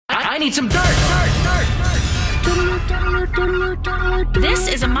I need some dirt. This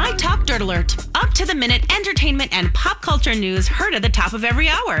is a My Talk Dirt Alert. Up to the minute entertainment and pop culture news heard at the top of every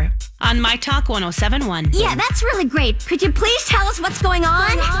hour on My Talk 107.1. Yeah, that's really great. Could you please tell us what's going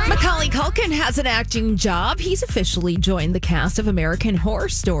on? Macaulay Culkin has an acting job. He's officially joined the cast of American Horror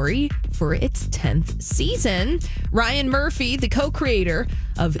Story for its 10th season. Ryan Murphy, the co-creator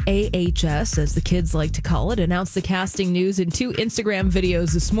of AHS, as the kids like to call it, announced the casting news in 2 Instagram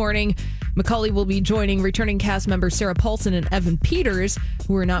videos this morning. Macaulay will be joining returning cast members Sarah Paulson and Evan Peters,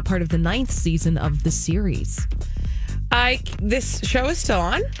 who are not part of the 9th season of the series. This show is still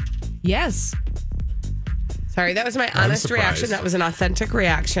on? Yes. Sorry, that was my honest reaction. That was an authentic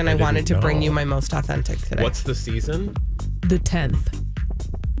reaction. I wanted to bring you my most authentic today. What's the season? The 10th.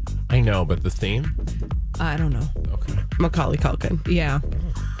 I know, but the theme? I don't know. Okay. Macaulay Culkin. Yeah.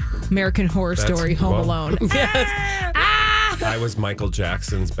 American Horror Story, Home Alone. Yes. I was Michael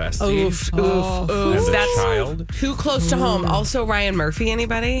Jackson's bestie. Oof. As a That's child. too close to home. Also, Ryan Murphy,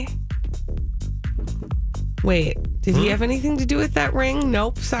 anybody? Wait, did he have anything to do with that ring?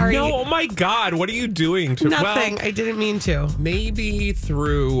 Nope, sorry. No, oh my God, what are you doing to Nothing. Well, I didn't mean to. maybe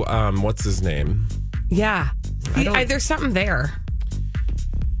through, what's his name? Yeah. There's something there.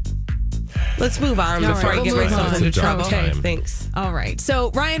 Let's move on before I get myself into trouble. Okay, thanks. All right. So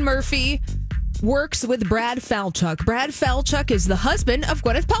Ryan Murphy works with Brad Falchuk. Brad Falchuk is the husband of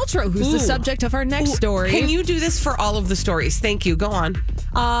Gwyneth Paltrow, who's the subject of our next story. Can you do this for all of the stories? Thank you. Go on.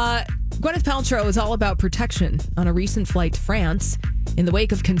 Gwyneth Paltrow is all about protection. On a recent flight to France, in the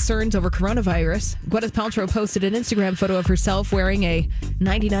wake of concerns over coronavirus, Gwyneth Paltrow posted an Instagram photo of herself wearing a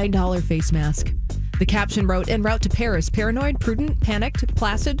 $99 face mask. The caption wrote, "En route to Paris, paranoid, prudent, panicked,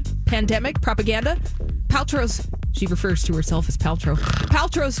 placid, pandemic, propaganda." She refers to herself as Paltrow.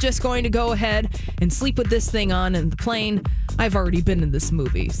 Paltrow's just going to go ahead and sleep with this thing on in the plane. I've already been in this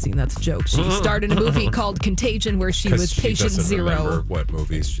movie. See, that's a joke. She starred in a movie called Contagion where she was patient zero. Remember what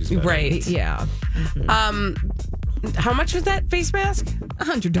movies she's been in. Right. Yeah. How much was that face mask?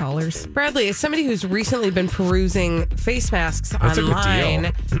 $100. Bradley, as somebody who's recently been perusing face masks That's online,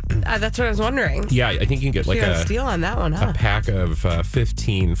 a good deal. That's what I was wondering. Yeah, I think you can get like a steal on that one, huh? a pack of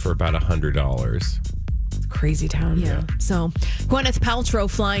 15 for about $100. Crazy town. Yeah. So, Gwyneth Paltrow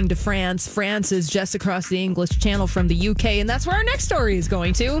flying to France. France is just across the English Channel from the UK, and that's where our next story is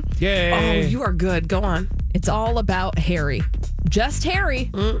going to. Yay. Oh, you are good. Go on. It's all about Harry. Just Harry.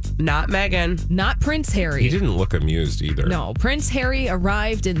 Not Meghan. Not Prince Harry. He didn't look amused either. No, Prince Harry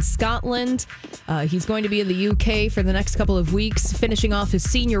arrived in Scotland. He's going to be in the UK for the next couple of weeks, finishing off his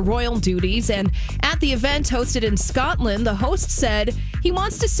senior royal duties. And at the event hosted in Scotland, the host said he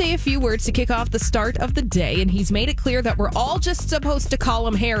wants to say a few words to kick off the start of the day. And he's made it clear that we're all just supposed to call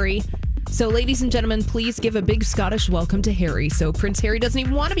him Harry. So, ladies and gentlemen, please give a big Scottish welcome to Harry. So, Prince Harry doesn't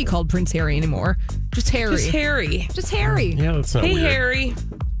even want to be called Prince Harry anymore. Just Harry. Just Harry. Just Harry. Yeah, that's not Hey, weird. Harry.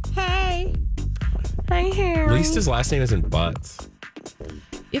 Hey. Hi, Harry. At least his last name isn't Butts.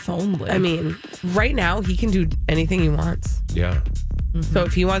 If only. I mean, right now, he can do anything he wants. Yeah. So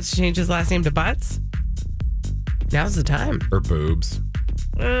if he wants to change his last name to Butts, now's the time. Or Boobs.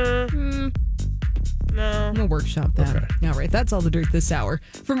 No. We'll workshop that. Okay. All right. That's all the dirt this hour.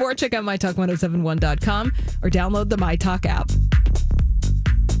 For more, check out mytalk1071.com or download the MyTalk app.